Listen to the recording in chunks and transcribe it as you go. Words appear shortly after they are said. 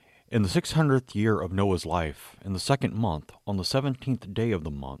In the 600th year of Noah's life, in the second month, on the 17th day of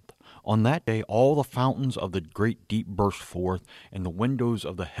the month, on that day all the fountains of the great deep burst forth, and the windows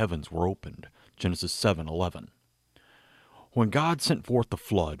of the heavens were opened. Genesis 7:11. When God sent forth the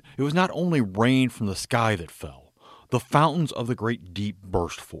flood, it was not only rain from the sky that fell. The fountains of the great deep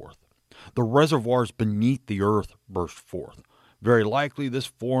burst forth. The reservoirs beneath the earth burst forth. Very likely this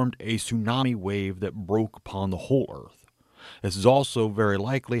formed a tsunami wave that broke upon the whole earth. This is also very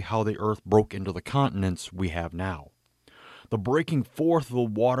likely how the earth broke into the continents we have now. The breaking forth of the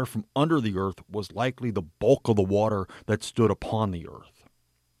water from under the earth was likely the bulk of the water that stood upon the earth.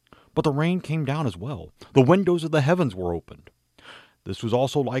 But the rain came down as well. The windows of the heavens were opened. This was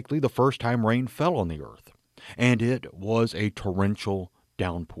also likely the first time rain fell on the earth, and it was a torrential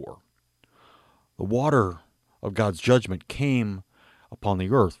downpour. The water of God's judgment came upon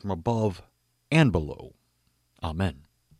the earth from above and below. Amen.